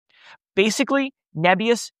Basically,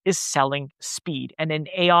 Nebius is selling speed, and in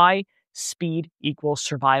AI, speed equals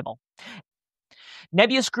survival.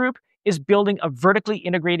 Nebius Group is building a vertically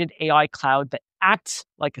integrated AI cloud that acts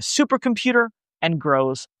like a supercomputer and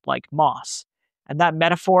grows like moss. And that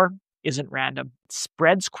metaphor isn't random. It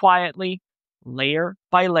spreads quietly, layer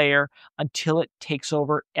by layer, until it takes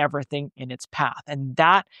over everything in its path. And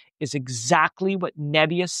that is exactly what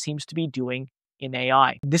Nebius seems to be doing in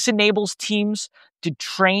AI. This enables teams to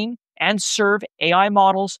train and serve AI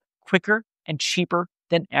models quicker and cheaper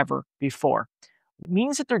than ever before. It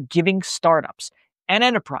means that they're giving startups and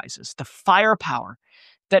enterprises the firepower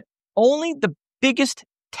that only the biggest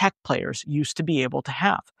tech players used to be able to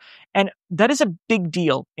have. And that is a big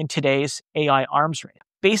deal in today's AI arms race.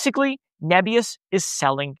 Basically, Nebius is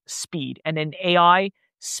selling speed, and in AI,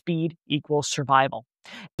 speed equals survival.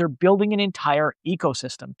 They're building an entire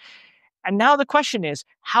ecosystem. And now the question is,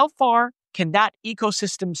 how far can that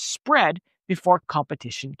ecosystem spread before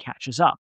competition catches up?